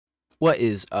What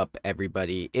is up,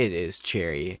 everybody? It is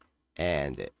Cherry,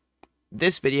 and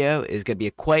this video is going to be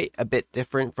quite a bit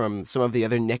different from some of the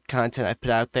other Nick content I've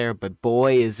put out there, but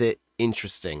boy is it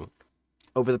interesting.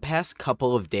 Over the past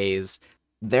couple of days,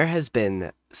 there has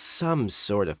been some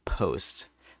sort of post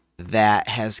that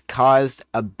has caused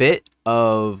a bit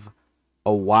of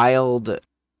a wild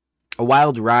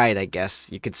ride, I guess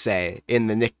you could say, in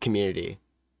the Nick community.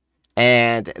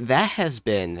 And that has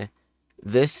been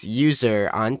this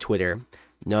user on Twitter,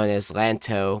 known as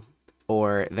Lanto,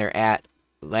 or they're at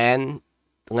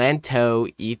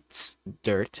Lanto Eats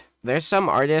Dirt. There's some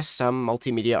artists, some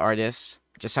multimedia artists,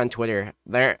 just on Twitter.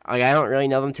 I don't really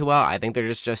know them too well. I think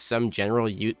they're just some general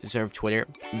user of Twitter.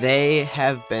 They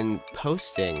have been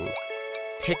posting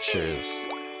pictures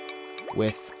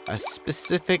with a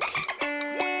specific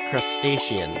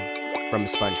crustacean from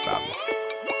SpongeBob.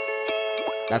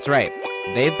 That's right.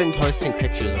 They've been posting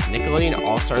pictures of Nickelodeon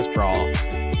All-Stars Brawl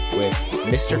with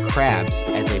Mr.Krabs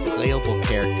as a playable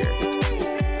character.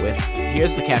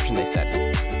 Here's the caption they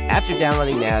said. After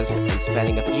downloading NAS and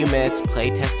spending a few minutes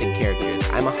playtesting characters,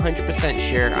 I'm 100%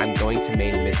 sure I'm going to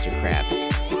main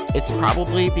Mr.Krabs. It's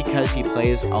probably because he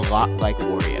plays a lot like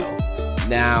Wario.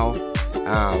 Now,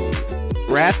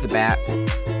 right off the bat,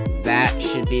 that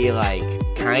should be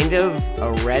like kind of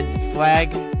a red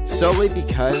flag, solely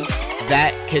because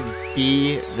that could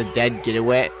be the dead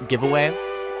giveaway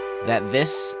that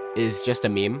this is just a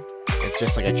meme. It's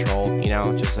just like a troll, you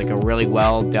know, just like a really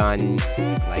well done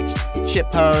like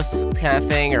shitpost kind of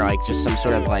thing, or like just some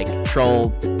sort of like troll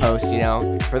post, you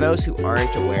know. For those who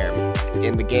aren't aware,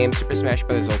 in the game Super Smash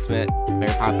Bros. Ultimate,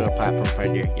 very popular platform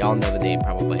finder, y'all know the name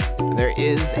probably, there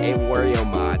is a Wario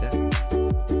mod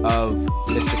of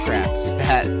Mr.Krabs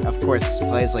that, of course,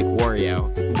 plays like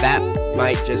Wario. That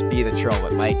might just be the troll.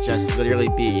 It might just literally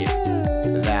be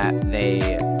that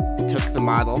they took the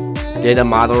model, did a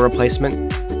model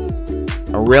replacement,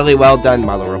 a really well done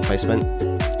model replacement,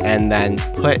 and then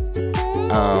put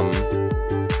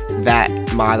that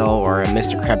model, or a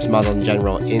Mr.Krabs model in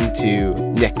general, into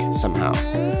Nick somehow.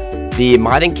 The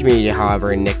modding community,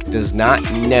 however, Nick does not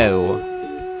know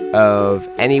of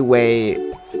any way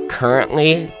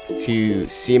currently to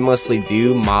seamlessly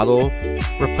do model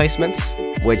replacements,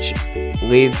 which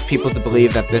leads people to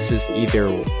believe that this is either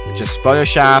just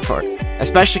Photoshop, or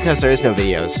especially because there is no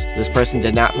videos. This person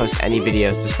did not post any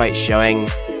videos, despite showing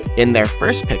in their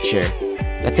first picture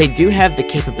that they do have the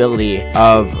capability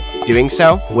of doing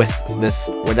so with this,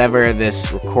 whatever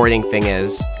this recording thing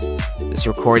is, this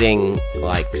recording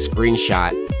like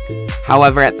screenshot.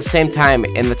 However, at the same time,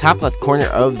 in the top left corner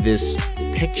of this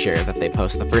picture that they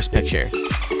post, the first picture,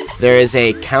 there is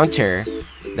a counter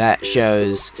that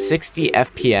shows 60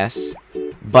 FPS,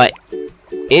 but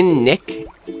in Nick,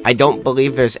 I don't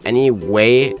believe there's any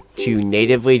way to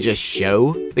natively just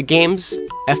show the game's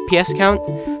FPS count.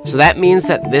 So that means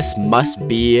that this must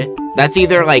be, that's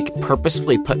either like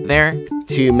purposefully put there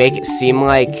to make it seem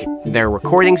like they're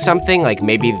recording something, like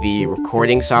maybe the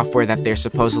recording software that they're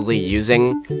supposedly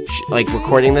using, like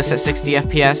recording this at 60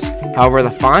 FPS. However,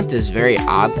 the font is very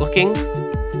odd looking,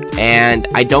 and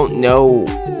I don't know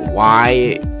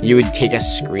why you would take a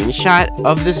screenshot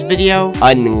of this video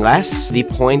unless the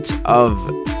point of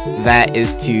that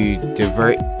is to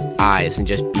divert eyes and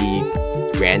just be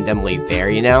randomly there,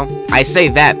 you know? I say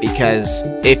that because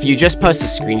if you just post a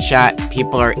screenshot,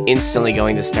 people are instantly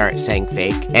going to start saying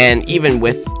fake. And even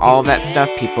with all of that stuff,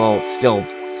 people still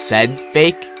said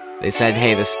fake. They said,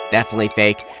 hey, this is definitely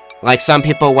fake. Like, some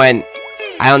people went,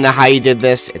 I don't know how you did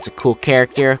this. It's a cool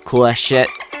character, cool as shit.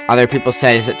 Other people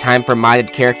said, is it time for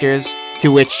modded characters?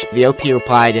 To which the OP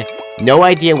replied, no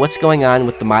idea what's going on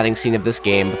with the modding scene of this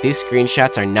game, but these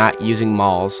screenshots are not using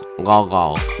malls. Lol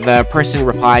lol. The person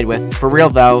replied with, for real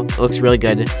though, it looks really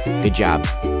good. Good job.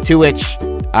 To which,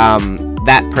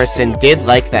 that person did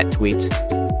like that tweet.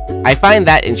 I find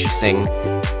that interesting,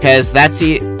 because that's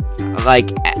like,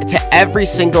 to every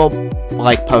single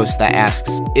like post that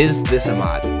asks, is this a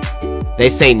mod? They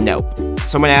say nope.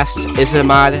 Someone asked, is it a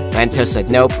mod? Lanto said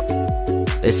nope.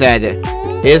 They said,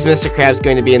 is Mr.Krabs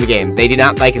going to be in the game? They do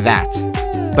not like that.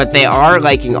 But they are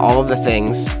liking all of the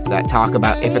things that talk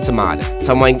about if it's a mod.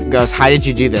 Someone goes, how did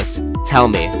you do this? Tell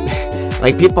me.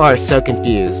 Like, people are so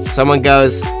confused. Someone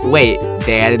goes, wait,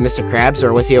 they added Mr.Krabs,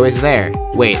 or was he always there?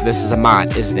 Wait, this is a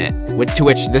mod, isn't it? To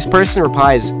which this person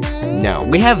replies, no.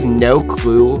 We have no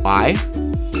clue why.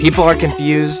 People are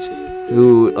confused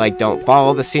who like don't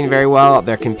follow the scene very well.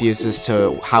 They're confused as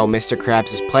to how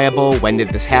Mr.Krabs is playable. When did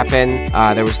this happen?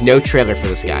 There was no trailer for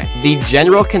this guy. The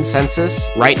general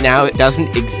consensus right now, it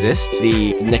doesn't exist.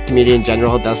 The Nick community in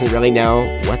general doesn't really know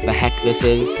what the heck this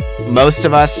is. Most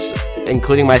of us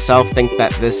including myself, think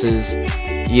that this is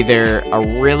either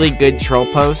a really good troll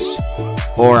post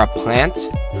or a plant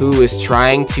who is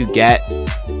trying to get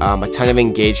a ton of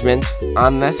engagement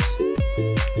on this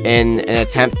in an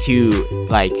attempt to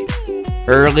like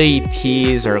early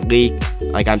tease or leak,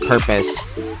 like on purpose,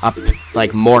 up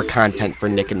like more content for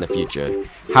Nick in the future.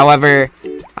 However,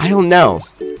 I don't know,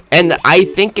 and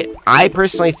I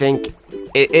personally think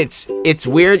it's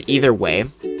weird either way,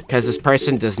 because this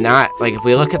person does not, like, if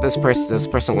we look at this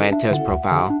person Lanto's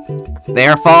profile, they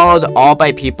are followed all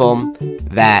by people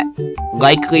that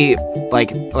likely,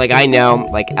 like I know,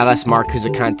 like LS Mark, who's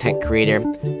a content creator,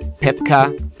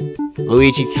 Pipka,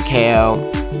 Luigi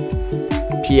TKO,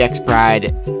 PX Pride,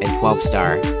 and 12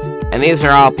 Star. And these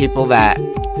are all people that,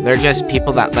 they're just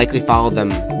people that likely follow them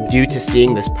due to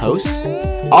seeing this post.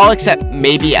 All except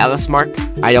maybe Ellis Mark.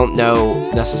 I don't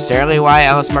know necessarily why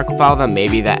Ellis Mark would follow them.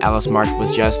 Maybe that Ellis Mark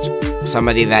was just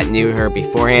somebody that knew her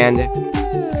beforehand.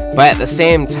 But at the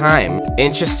same time,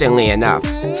 interestingly enough,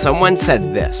 someone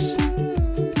said this.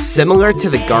 Similar to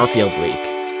the Garfield leak,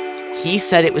 he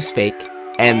said it was fake,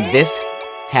 and this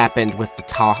happened with the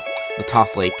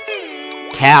Toph leak.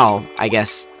 Cal, I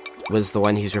guess, was the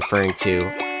one he's referring to,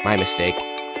 my mistake,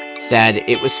 said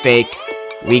it was fake,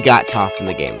 we got Toph in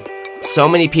the game. So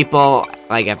many people,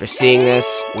 like, after seeing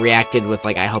this, reacted with,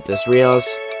 like, I hope this reals.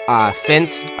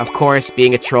 Fint, of course,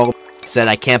 being a troll, said,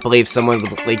 I can't believe someone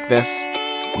would leak this.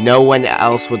 No one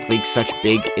else would leak such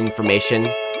big information.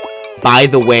 By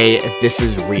the way, this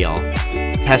is real.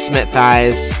 Testament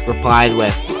Thighs replied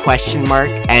with question mark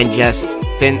and just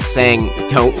Fint saying,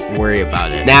 don't worry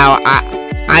about it. Now,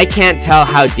 I can't tell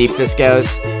how deep this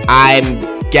goes. I'm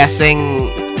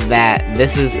guessing that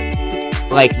this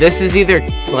is either,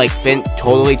 like, Fint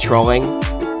totally trolling,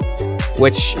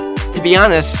 which, to be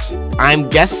honest, I'm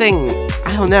guessing,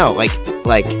 I don't know, like,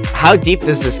 how deep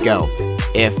does this go?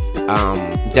 If,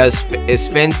 is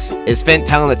Fint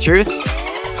telling the truth?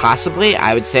 Possibly.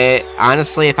 I would say,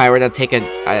 honestly, if I were to take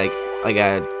a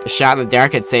shot in the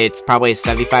dark, I'd say it's probably a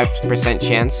 75%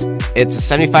 chance. It's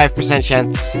a 75%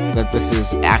 chance that this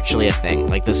is actually a thing.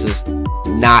 Like, this is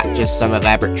not just some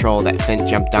elaborate troll that Fint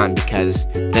jumped on because,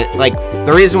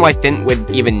 the reason why Fint would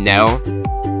even know,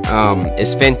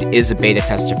 is Fint is a beta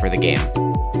tester for the game.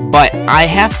 But I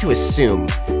have to assume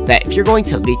that if you're going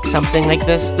to leak something like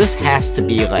this, this has to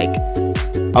be, like,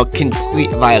 a complete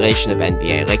violation of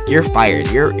NDA. Like, you're fired.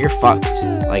 You're fucked.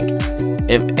 Like,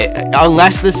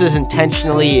 unless this is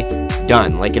intentionally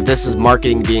done. Like, if this is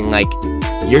marketing being like,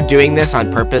 you're doing this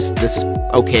on purpose, this is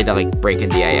okay to, like, break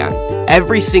NDA on.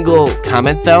 Every single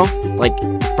comment, though, like,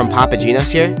 from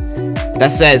Papagenos here,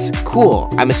 that says, cool,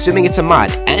 I'm assuming it's a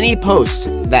mod. Any post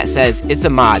that says it's a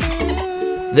mod,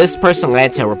 this person,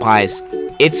 Lanto, replies,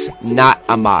 it's not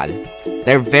a mod.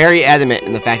 They're very adamant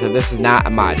in the fact that this is not a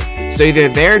mod. So either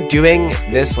they're doing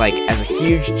this, like, as a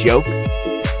huge joke,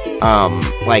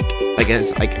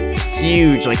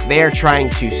 huge, like, they're trying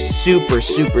to super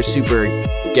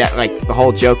get, like, the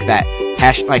whole joke that,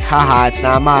 like, haha, it's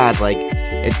not a mod, like,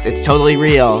 it's totally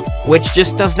real, which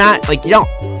just does not, like, you don't,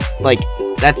 like,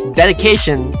 that's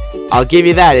dedication, I'll give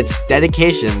you that, it's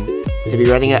dedication to be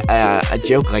running a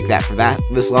joke like that for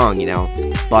this long, you know,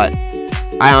 but,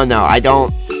 I don't know, I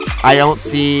don't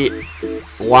see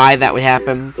why that would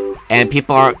happen, and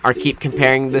people are keep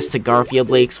comparing this to Garfield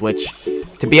leaks, which,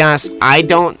 to be honest, I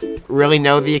don't really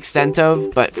know the extent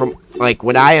of, but from, like,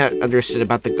 what I understood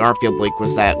about the Garfield leak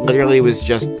was that it literally was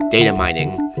just data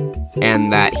mining,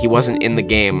 and that he wasn't in the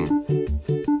game.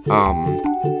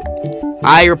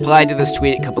 I replied to this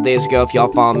tweet a couple days ago, if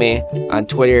y'all follow me on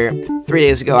Twitter. 3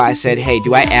 days ago, I said, hey,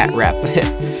 do I @ Rep?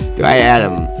 Do I @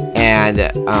 him? And,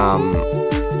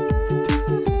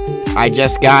 I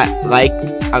just got a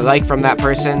like from that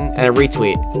person and a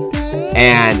retweet,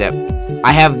 and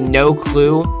I have no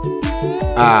clue,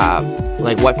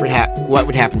 like, what would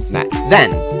happen from that.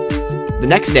 Then, the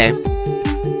next day,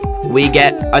 we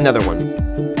get another one.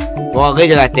 Well,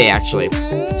 later that day, actually.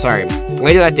 Sorry.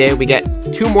 Later that day, we get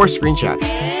 2 more screenshots.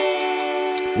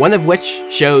 One of which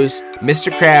shows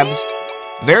Mr.Krabs,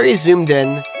 very zoomed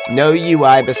in, no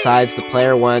UI besides the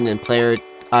player 1 and player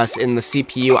us in the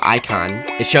CPU icon.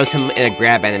 It shows him in a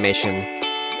grab animation,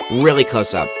 really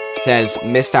close up. It says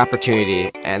missed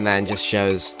opportunity, and then just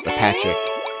shows the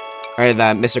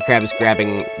Mr. Krabs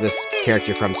grabbing this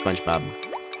character from SpongeBob,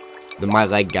 the my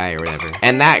leg guy or whatever.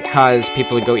 And that caused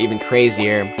people to go even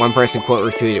crazier. One person quote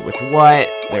retweeted it with what?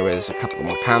 There was a couple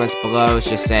more comments below. It's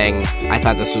just saying, I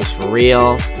thought this was for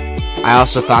real. I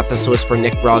also thought this was for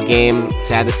Nick Brawl game.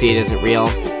 Sad to see it isn't real.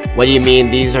 what do you mean?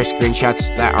 These are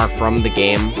screenshots that are from the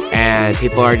game, and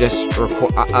people are just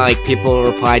people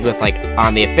replied with like,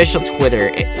 on the official Twitter,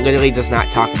 it literally does not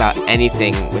talk about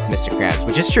anything with Mr. Krabs,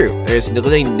 which is true. There's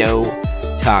literally no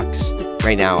talks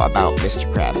right now about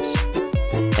Mr. Krabs.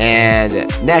 And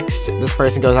next, this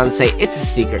person goes on to say it's a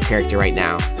secret character right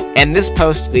now, and this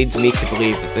post leads me to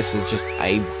believe that this is just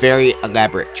a very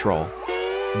elaborate troll.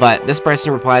 But this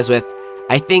person replies with,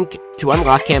 I think to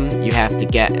unlock him, you have to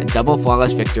get a double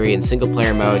flawless victory in single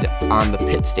player mode on the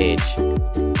pit stage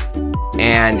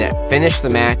and finish the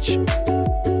match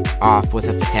off with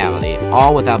a fatality,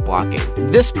 all without blocking.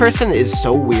 This person is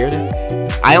so weird.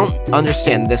 I don't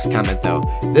understand this comment though.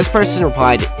 This person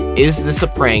replied, is this a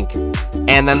prank?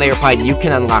 And then they replied, you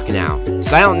can unlock now.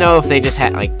 So I don't know if they just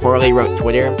had like poorly wrote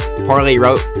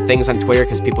things on Twitter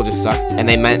because people just suck, and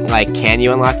they meant like, can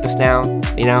you unlock this now?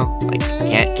 You know, like,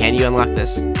 can you unlock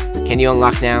this? Can you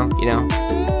unlock now? You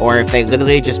know, or if they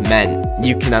literally just meant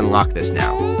you can unlock this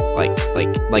now.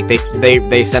 Like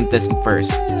they sent this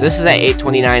first. So this is at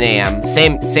 8:29 a.m.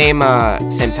 Same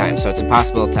time, so it's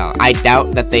impossible to tell. I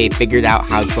doubt that they figured out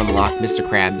how to unlock Mr.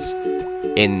 Krabs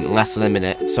in less than a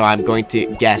minute, so I'm going to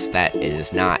guess that it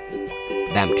is not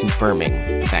them confirming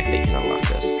the fact they can unlock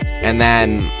this. And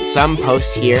then some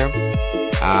post here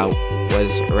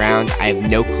was around. I have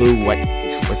no clue what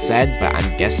was said, but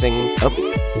I'm guessing. Oh,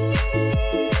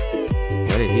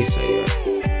 what did he say to it?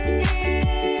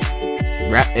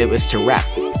 Rep. It was to Rep.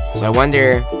 So I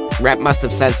wonder. Rep must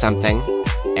have said something,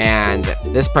 and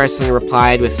this person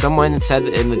replied with, someone said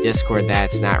in the Discord that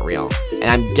it's not real. And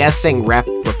I'm guessing Rep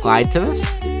replied to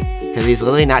this because he's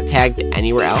literally not tagged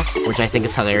anywhere else, which I think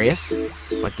is hilarious.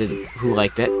 Who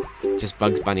liked it? Just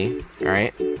Bugs Bunny.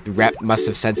 Alright. Rep must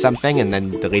have said something and then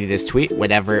deleted his tweet,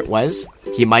 whatever it was.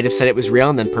 He might have said it was real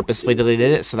and then purposefully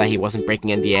deleted it so that he wasn't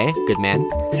breaking NDA. Good man.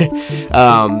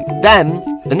 Then,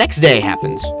 the next day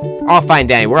happens. All fine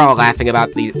day. We're all laughing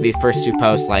about these first two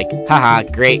posts like, haha,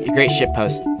 great shit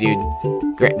post, dude.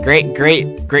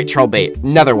 Great troll bait.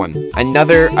 Another one.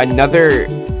 Another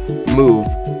move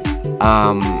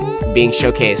being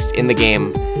showcased in the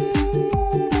game.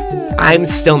 I'm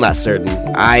still not certain.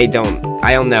 I don't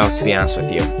know, to be honest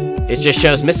with you. It just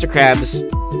shows Mr. Krabs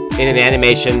in an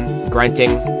animation,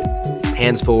 grunting,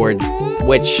 hands forward,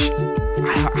 which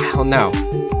I don't know.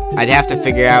 I'd have to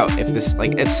figure out if this,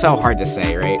 like, it's so hard to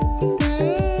say, right?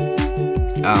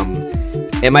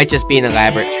 It might just be an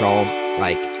elaborate troll.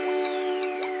 Like,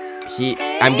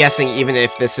 I'm guessing even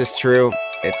if this is true,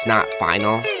 it's not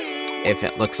final. If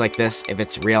it looks like this, if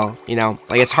it's real, you know,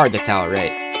 like, it's hard to tell,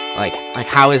 right? Like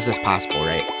how is this possible,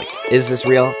 right? Like, is this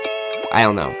real? I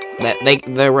don't know.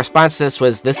 The response to this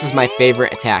was, this is my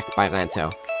favorite attack by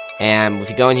Lanto. And if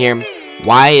you go in here,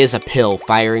 why is a pill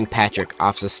firing Patrick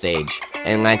off the stage?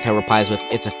 And Lanto replies with,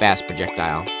 it's a fast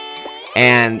projectile.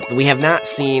 And we have not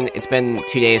seen, it's been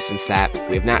 2 days since that,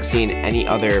 we have not seen any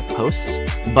other posts.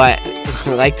 But,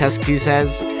 like Tusku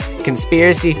says,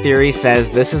 conspiracy theory says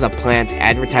this is a plant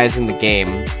advertising the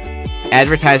game.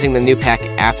 Advertising the new pack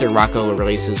after Rocco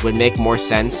releases would make more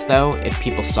sense, though, if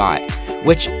people saw it.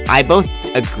 Which I both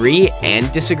agree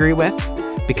and disagree with,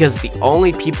 because the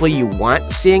only people you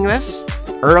want seeing this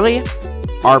early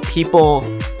are people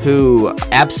who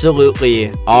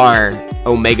absolutely are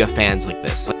Omega fans like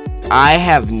this. I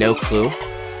have no clue,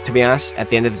 to be honest, at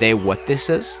the end of the day, what this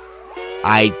is.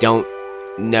 I don't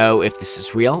know if this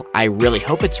is real. I really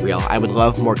hope it's real. I would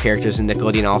love more characters in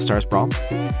Nickelodeon All-Stars Brawl.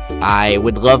 I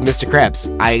would love Mr. Krabs.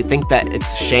 I think that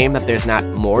it's a shame that there's not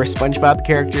more SpongeBob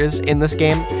characters in this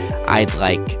game. I'd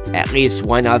like at least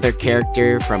one other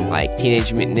character from like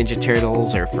Teenage Mutant Ninja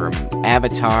Turtles or from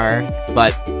Avatar.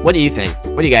 But what do you think?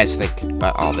 What do you guys think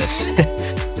about all this?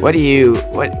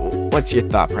 What's your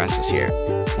thought process here?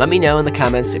 Let me know in the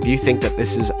comments if you think that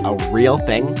this is a real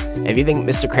thing. If you think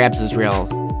Mr. Krabs is real,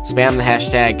 spam the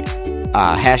hashtag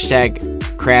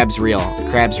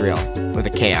KrabsReal, with a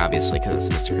K obviously because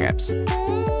it's Mr. Krabs.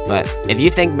 But if you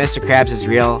think Mr. Krabs is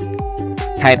real,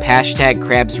 type hashtag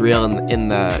KrabsReal in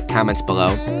the comments below.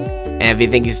 And if you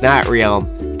think he's not real,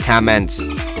 comment,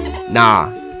 nah,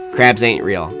 Krabs ain't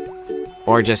real.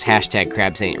 Or just hashtag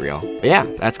Krabs ain't real. But yeah,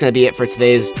 that's gonna be it for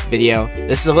today's video.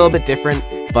 This is a little bit different,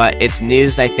 but it's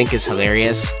news I think is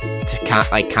hilarious to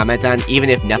comment on, even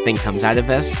if nothing comes out of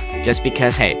this. Just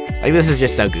because, hey, like, this is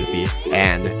just so goofy,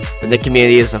 and the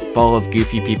community is full of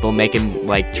goofy people making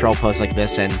like troll posts like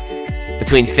this, and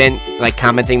between Finn like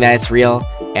commenting that it's real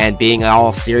and being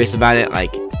all serious about it,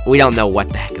 like, we don't know what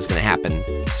the heck is gonna happen.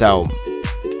 So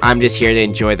I'm just here to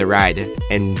enjoy the ride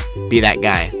and be that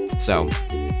guy. So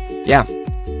yeah,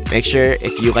 Make sure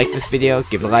if you like this video,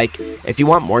 give it a like. If you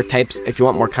want more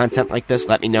content like this,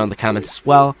 let me know in the comments as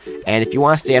well. And if you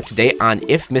want to stay up to date on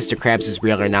if Mr. Krabs is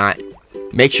real or not,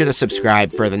 make sure to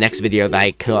subscribe for the next video that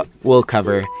I will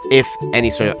cover if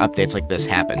any sort of updates like this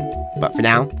happen. But for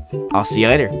now, I'll see you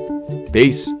later.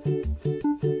 Peace.